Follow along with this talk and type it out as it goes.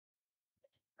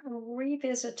I'm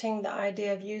revisiting the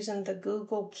idea of using the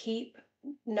Google Keep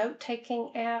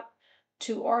note-taking app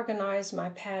to organize my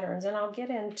patterns, and I'll get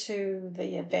into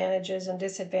the advantages and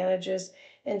disadvantages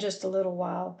in just a little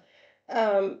while.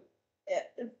 Um,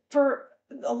 for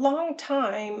a long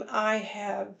time, I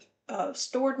have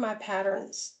stored my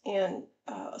patterns in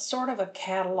sort of a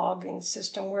cataloging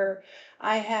system where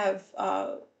I have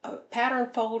a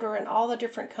pattern folder and all the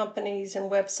different companies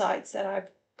and websites that I've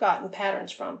gotten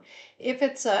patterns from. If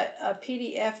it's a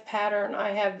PDF pattern, I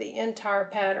have the entire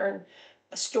pattern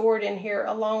stored in here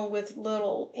along with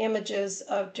little images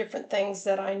of different things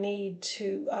that I need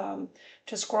to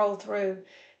scroll through.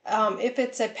 If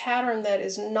it's a pattern that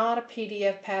is not a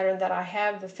PDF pattern, that I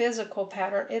have the physical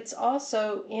pattern, it's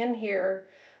also in here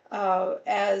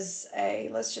as a,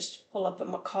 let's just pull up a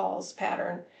McCall's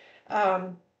pattern.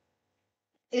 Um,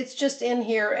 it's just in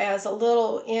here as a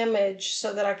little image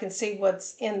so that I can see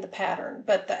what's in the pattern,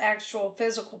 but the actual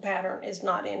physical pattern is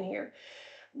not in here.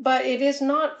 But it is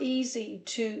not easy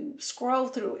to scroll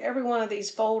through every one of these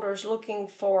folders looking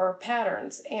for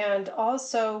patterns. And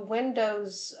also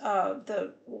Windows,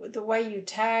 the way you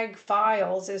tag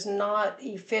files is not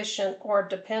efficient or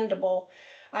dependable.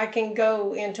 I can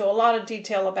go into a lot of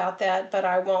detail about that, but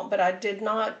I won't. But I did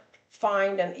not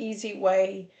find an easy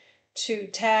way to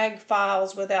tag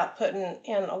files without putting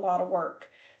in a lot of work.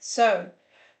 So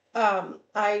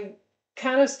I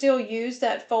kind of still use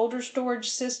that folder storage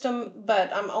system,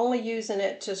 but I'm only using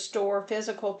it to store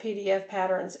physical PDF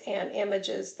patterns and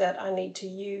images that I need to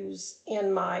use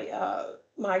in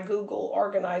my Google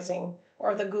organizing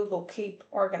or the Google Keep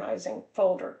organizing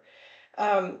folder.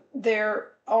 There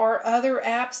are other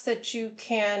apps that you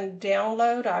can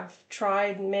download. I've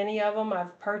tried many of them.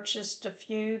 I've purchased a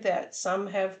few that some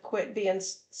have quit being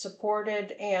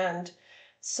supported and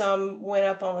some went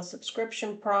up on a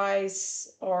subscription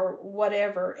price or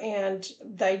whatever, and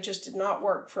they just did not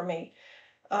work for me.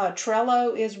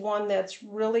 Trello is one that's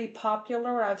really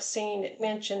popular. I've seen it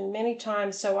mentioned many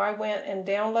times, so I went and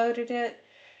downloaded it.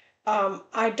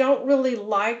 I don't really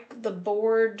like the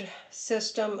board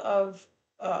system of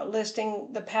listing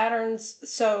the patterns.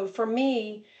 So for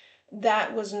me,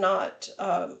 that was not,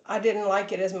 I didn't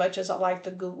like it as much as I like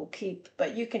the Google Keep.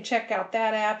 But you can check out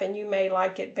that app and you may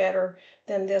like it better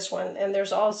than this one. And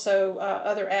there's also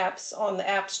other apps on the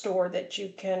App Store that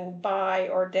you can buy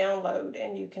or download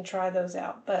and you can try those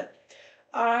out. But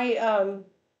I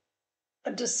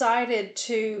decided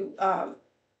to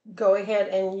go ahead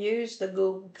and use the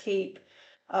Google Keep.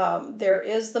 There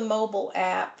is the mobile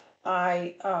app.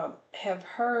 I have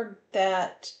heard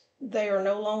that they are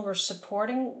no longer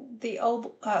supporting the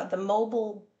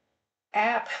mobile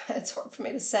app. It's hard for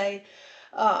me to say.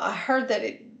 I heard that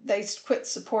they quit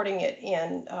supporting it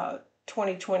in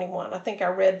 2021. I think I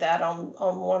read that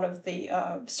on one of the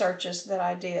searches that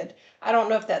I did. I don't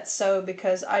know if that's so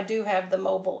because I do have the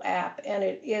mobile app and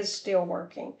it is still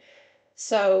working.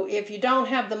 So if you don't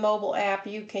have the mobile app,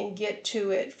 you can get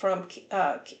to it from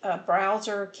a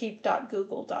browser,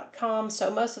 keep.google.com.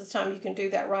 So most of the time you can do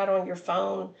that right on your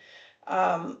phone.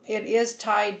 It is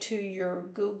tied to your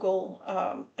Google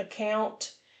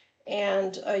account,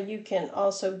 and you can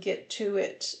also get to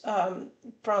it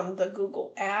from the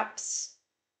Google Apps.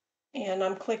 And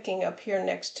I'm clicking up here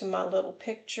next to my little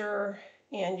picture,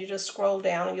 and you just scroll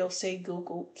down and you'll see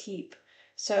Google Keep.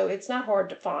 So it's not hard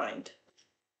to find.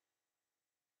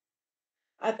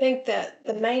 I think that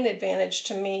the main advantage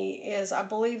to me is I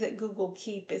believe that Google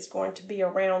Keep is going to be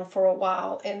around for a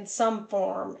while in some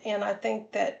form. And I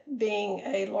think that being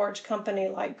a large company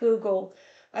like Google,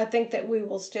 I think that we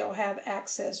will still have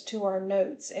access to our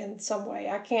notes in some way.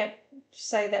 I can't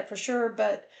say that for sure,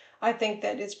 but I think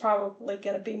that it's probably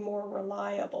going to be more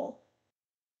reliable.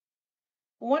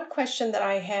 One question that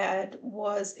I had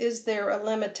was, is there a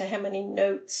limit to how many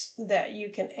notes that you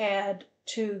can add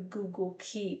to Google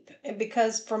Keep? And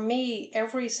because for me,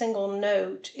 every single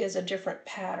note is a different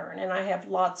pattern, and I have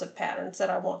lots of patterns that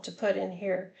I want to put in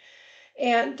here.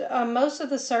 And most of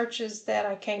the searches that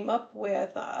I came up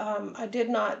with, I did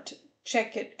not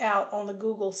check it out on the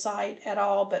Google site at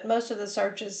all, but most of the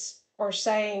searches are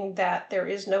saying that there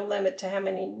is no limit to how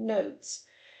many notes.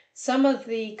 Some of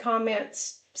the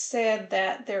comments said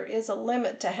that there is a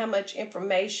limit to how much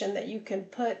information that you can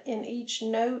put in each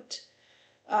note.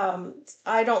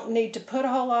 I don't need to put a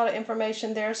whole lot of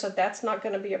information there, so that's not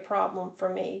going to be a problem for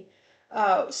me.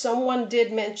 Someone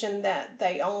did mention that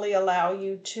they only allow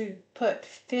you to put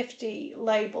 50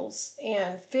 labels,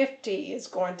 and 50 is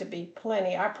going to be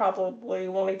plenty. I probably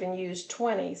won't even use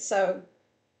 20, so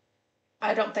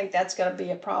I don't think that's going to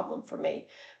be a problem for me.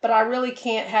 But I really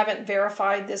haven't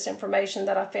verified this information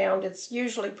that I found. It's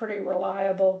usually pretty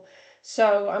reliable.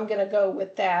 So I'm going to go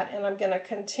with that, and I'm going to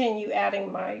continue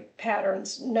adding my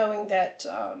patterns, knowing that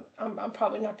I'm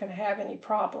probably not going to have any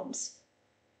problems.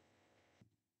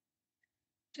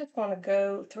 Just want to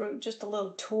go through just a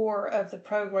little tour of the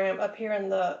program. Up here in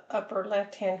the upper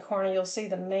left-hand corner, you'll see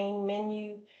the main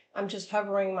menu. I'm just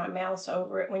hovering my mouse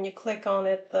over it. When you click on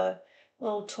it, the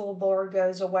little toolbar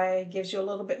goes away, gives you a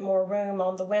little bit more room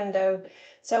on the window.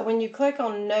 So when you click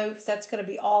on notes, that's going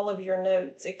to be all of your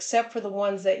notes, except for the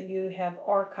ones that you have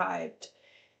archived.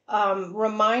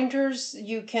 Reminders,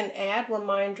 you can add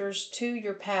reminders to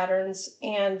your patterns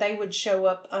and they would show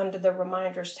up under the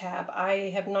reminders tab.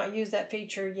 I have not used that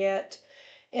feature yet.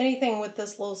 Anything with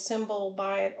this little symbol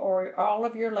by it or all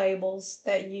of your labels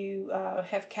that you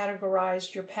have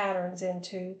categorized your patterns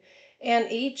into.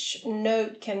 And each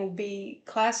note can be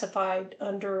classified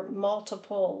under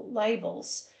multiple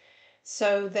labels,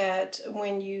 so that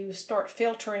when you start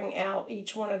filtering out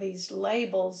each one of these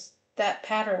labels, that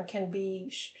pattern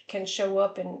can show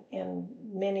up in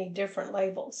many different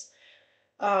labels.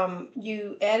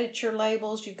 You edit your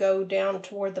labels, you go down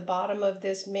toward the bottom of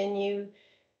this menu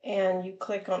and you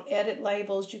click on edit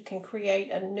labels. You can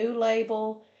create a new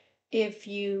label. If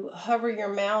you hover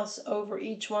your mouse over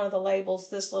each one of the labels,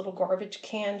 this little garbage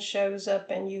can shows up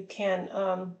and you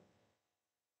can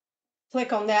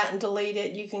click on that and delete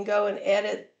it. You can go and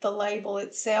edit the label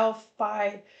itself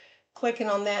by clicking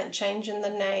on that and changing the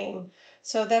name.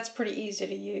 So that's pretty easy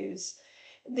to use.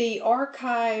 The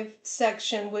archive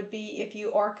section would be if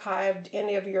you archived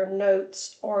any of your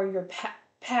notes or your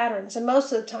patterns. And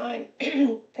most of the time,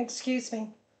 excuse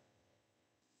me,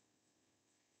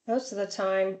 most of the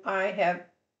time I have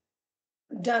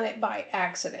done it by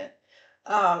accident.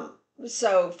 Um,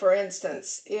 so for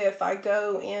instance, if I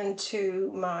go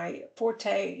into my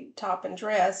Forte top and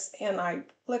dress and I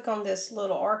click on this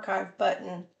little archive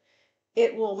button,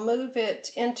 it will move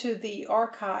it into the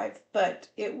archive, but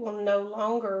it will no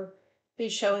longer be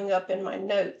showing up in my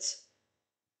notes.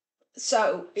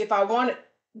 So if I want it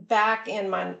back in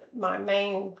my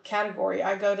main category,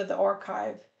 I go to the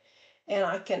archive and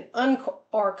I can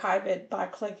unarchive it by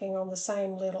clicking on the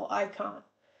same little icon.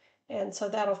 And so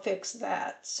that'll fix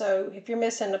that. So if you're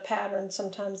missing a pattern,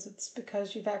 sometimes it's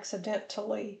because you've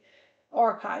accidentally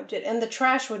archived it. And the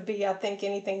trash would be, I think,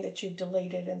 anything that you've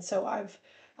deleted. And so I've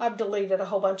deleted a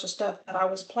whole bunch of stuff that I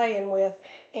was playing with.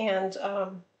 And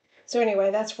so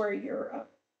anyway, that's where your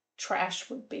trash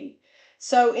would be.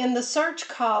 So in the search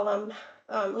column,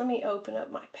 let me open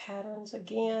up my patterns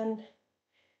again.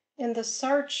 In the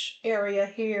search area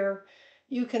here,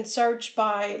 you can search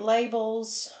by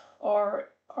labels or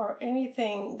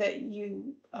anything that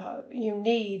you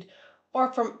need.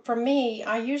 Or for me,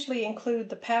 I usually include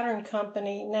the pattern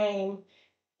company name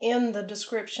in the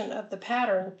description of the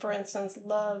pattern. For instance,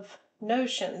 Love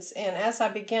Notions. And as I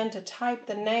begin to type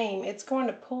the name, it's going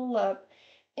to pull up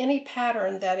any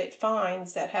pattern that it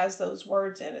finds that has those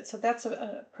words in it. So that's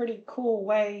a pretty cool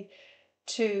way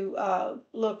to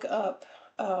look up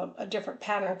a different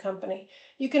pattern company.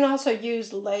 You can also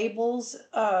use labels,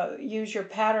 use your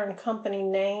pattern company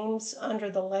names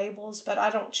under the labels, but I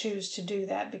don't choose to do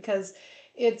that because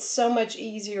it's so much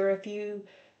easier if you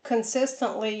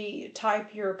consistently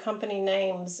type your company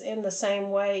names in the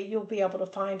same way. You'll be able to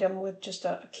find them with just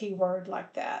a keyword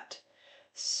like that.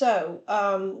 So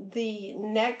the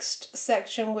next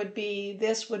section would be,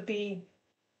 this would be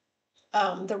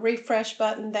the refresh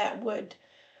button that would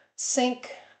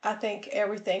sync, I think,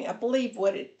 everything. I believe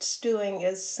what it's doing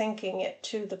is syncing it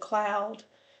to the cloud.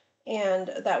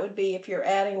 And that would be if you're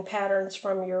adding patterns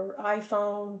from your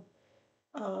iPhone,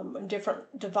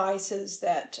 different devices,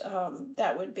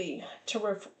 that would be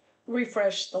to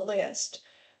refresh the list.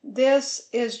 This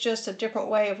is just a different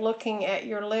way of looking at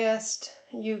your list.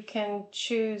 You can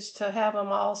choose to have them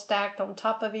all stacked on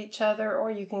top of each other, or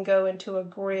you can go into a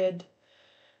grid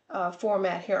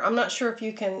format here. I'm not sure if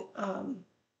you can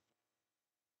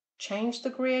change the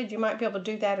grid. You might be able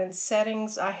to do that in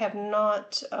settings. I have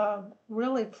not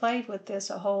really played with this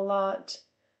a whole lot.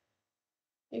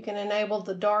 You can enable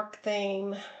the dark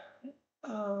theme,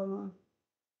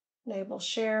 enable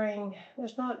sharing.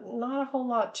 There's not a whole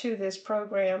lot to this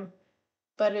program,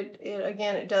 but it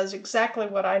again, it does exactly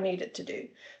what I need it to do.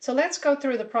 So let's go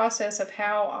through the process of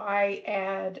how I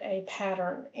add a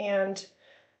pattern. And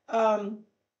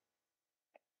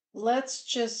let's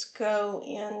just go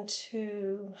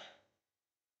into,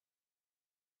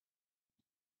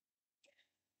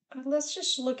 let's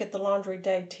just look at the Laundry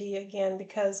Day tee again,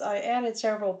 because I added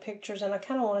several pictures and I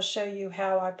kind of want to show you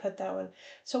how I put that one.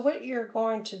 So what you're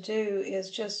going to do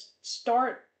is just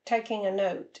start taking a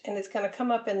note, and it's going to come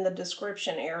up in the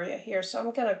description area here. So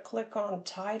I'm going to click on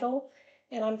title,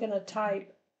 and I'm going to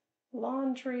type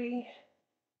laundry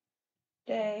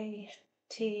day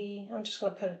T. I'm just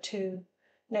going to put a 2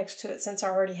 next to it since I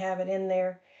already have it in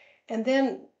there. And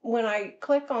then when I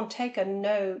click on take a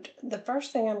note, the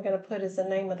first thing I'm going to put is the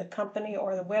name of the company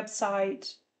or the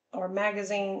website or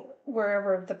magazine,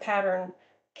 wherever the pattern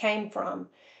came from.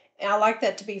 And I like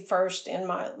that to be first in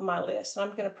my list. And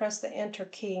I'm going to press the enter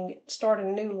key and start a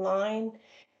new line.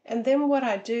 And then what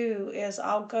I do is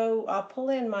I'll pull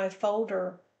in my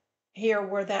folder here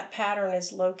where that pattern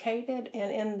is located,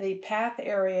 and in the path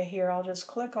area here I'll just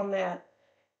click on that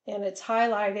and it's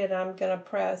highlighted. I'm going to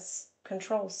press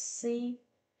Control C,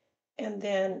 and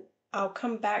then I'll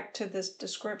come back to this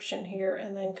description here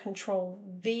and then Control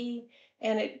V,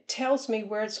 and it tells me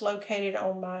where it's located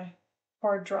on my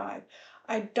hard drive.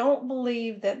 I don't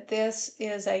believe that this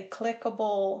is a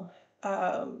clickable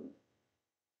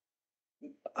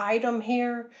item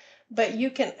here, but you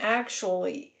can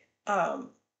actually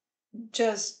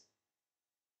just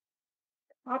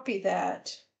copy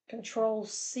that, Control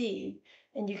C,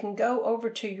 and you can go over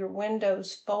to your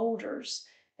Windows folders,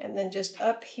 and then just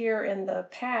up here in the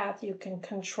path, you can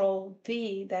Control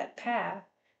V that path,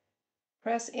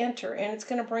 press enter, and it's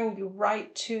going to bring you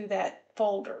right to that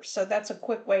folder. So that's a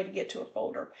quick way to get to a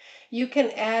folder. You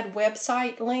can add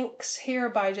website links here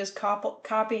by just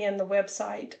copying the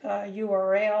website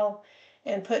URL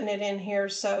and putting it in here,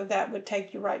 so that would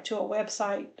take you right to a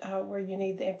website where you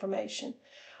need the information.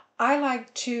 I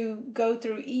like to go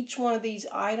through each one of these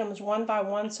items one by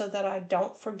one so that I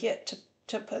don't forget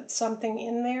to put something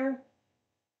in there.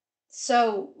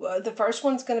 So the first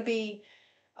one's going to be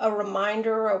a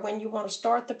reminder of when you want to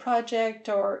start the project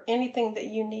or anything that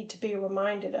you need to be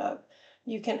reminded of.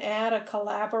 You can add a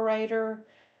collaborator,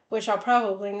 which I'll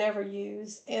probably never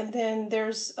use. And then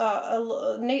there's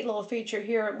a neat little feature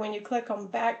here. When you click on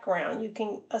background, you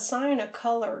can assign a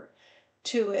color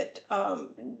to it,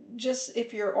 just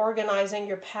if you're organizing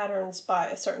your patterns by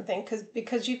a certain thing,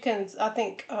 because you can, I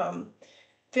think,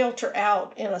 filter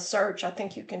out in a search. I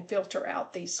think you can filter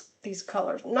out these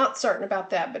colors. Not certain about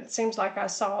that, but it seems like I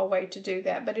saw a way to do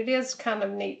that. But it is kind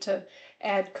of neat to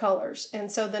add colors.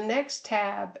 And so the next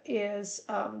tab is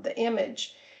the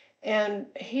image, and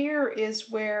here is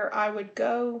where I would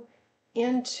go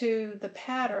into the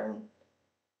pattern.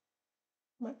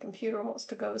 My computer wants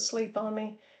to go to sleep on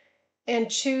me.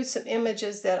 And choose some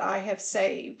images that I have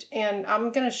saved. And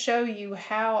I'm going to show you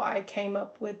how I came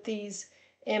up with these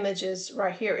images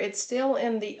right here. It's still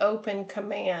in the open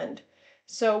command.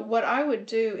 So what I would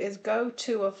do is go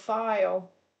to a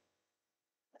file.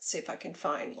 Let's see if I can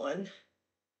find one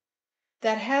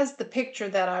that has the picture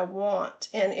that I want.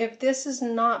 And if this is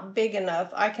not big enough,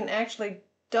 I can actually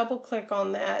double click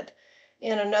on that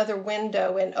in another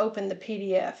window and open the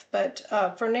PDF. But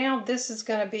for now, this is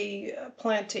going to be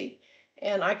plenty.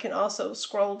 And I can also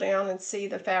scroll down and see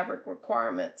the fabric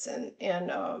requirements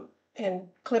and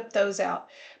clip those out.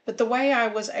 But the way I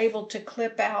was able to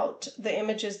clip out the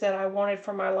images that I wanted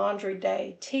for my laundry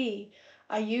day T,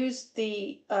 I used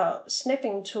the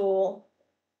snipping tool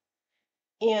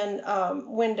in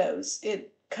Windows.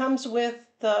 It comes with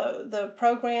the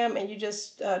program, and you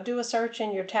just do a search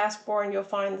in your taskbar and you'll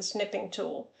find the snipping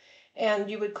tool.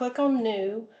 And you would click on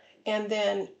New, and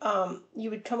then you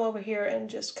would come over here and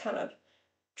just kind of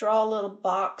draw a little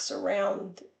box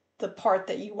around the part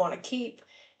that you want to keep.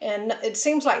 And it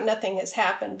seems like nothing has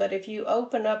happened, but if you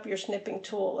open up your snipping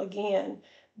tool again,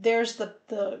 there's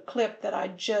the clip that I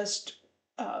just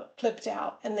clipped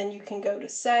out. And then you can go to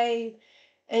save,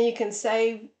 and you can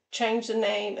save, change the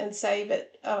name and save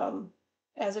it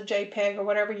as a JPEG or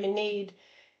whatever you need,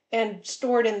 and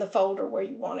store it in the folder where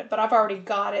you want it. But I've already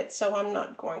got it, so I'm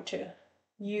not going to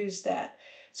use that.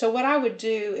 So what I would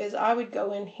do is I would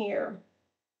go in here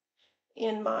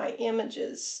in my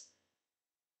images.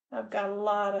 I've got a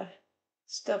lot of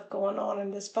stuff going on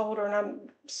in this folder, and I'm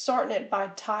sorting it by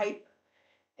type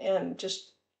and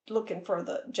just looking for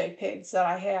the JPEGs that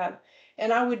I have.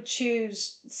 And I would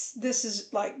choose, this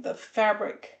is like the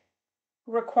fabric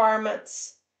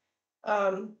requirements,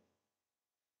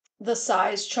 the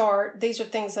size chart. These are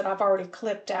things that I've already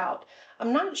clipped out.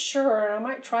 I'm not sure, I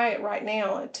might try it right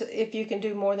now, if you can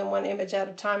do more than one image at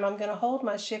a time. I'm going to hold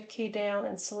my shift key down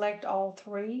and select all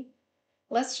three.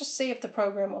 Let's just see if the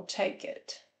program will take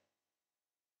it.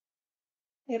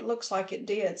 It looks like it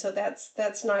did, so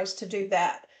that's nice to do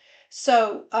that.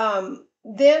 So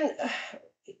then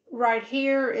right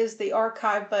here is the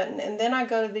archive button, and then I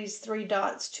go to these three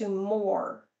dots to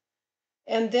more.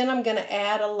 And then I'm going to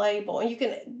add a label. And you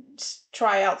can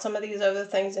try out some of these other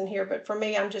things in here, but for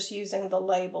me, I'm just using the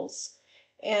labels.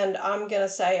 and I'm going to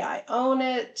say I own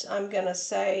it. I'm going to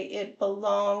say it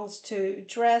belongs to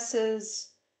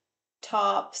dresses,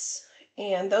 tops,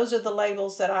 and those are the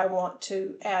labels that I want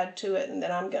to add to it, and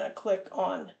then I'm going to click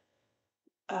on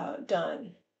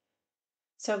done.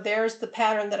 So there's the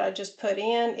pattern that I just put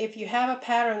in. If you have a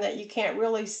pattern that you can't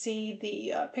really see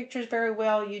the pictures very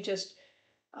well, you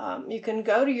can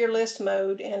go to your list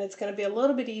mode and it's going to be a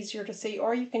little bit easier to see,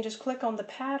 or you can just click on the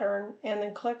pattern and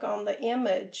then click on the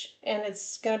image and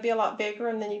it's going to be a lot bigger,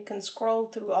 and then you can scroll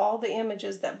through all the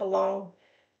images that belong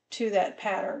to that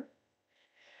pattern.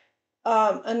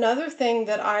 Another thing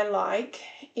that I like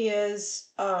is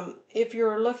if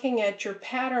you're looking at your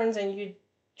patterns and you're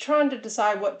trying to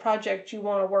decide what project you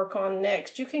want to work on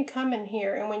next, you can come in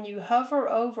here, and when you hover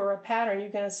over a pattern, you're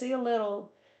going to see a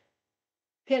little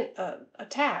pin a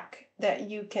tack that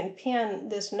you can pin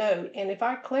this note, and if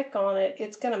I click on it,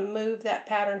 it's going to move that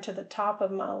pattern to the top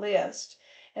of my list,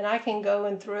 and I can go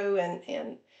in through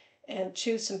and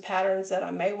choose some patterns that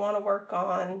I may want to work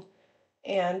on,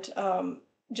 and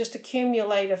just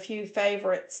accumulate a few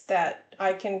favorites that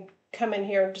I can come in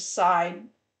here and decide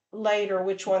later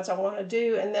which ones I want to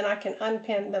do, and then I can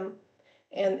unpin them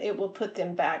and it will put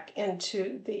them back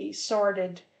into the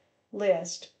sorted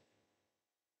list.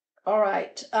 All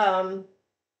right,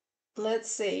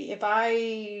 let's see. If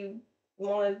I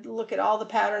want to look at all the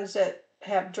patterns that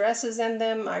have dresses in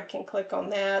them, I can click on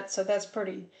that. So that's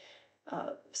pretty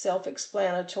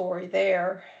self-explanatory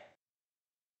there.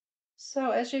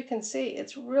 So as you can see,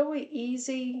 it's really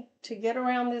easy to get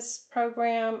around this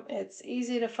program. It's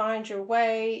easy to find your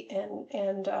way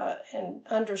and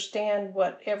understand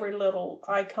what every little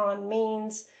icon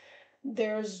means.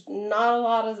 There's not a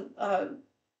lot of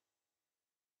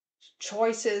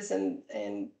choices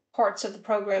and parts of the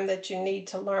program that you need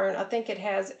to learn. I think it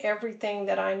has everything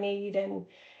that I need and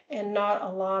not a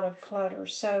lot of clutter.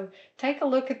 So take a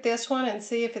look at this one and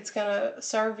see if it's going to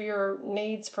serve your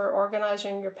needs for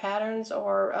organizing your patterns,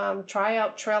 or try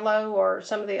out Trello or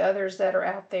some of the others that are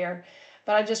out there.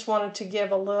 But I just wanted to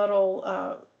give a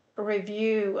little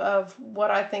review of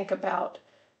what I think about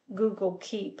Google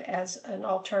Keep as an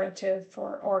alternative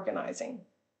for organizing.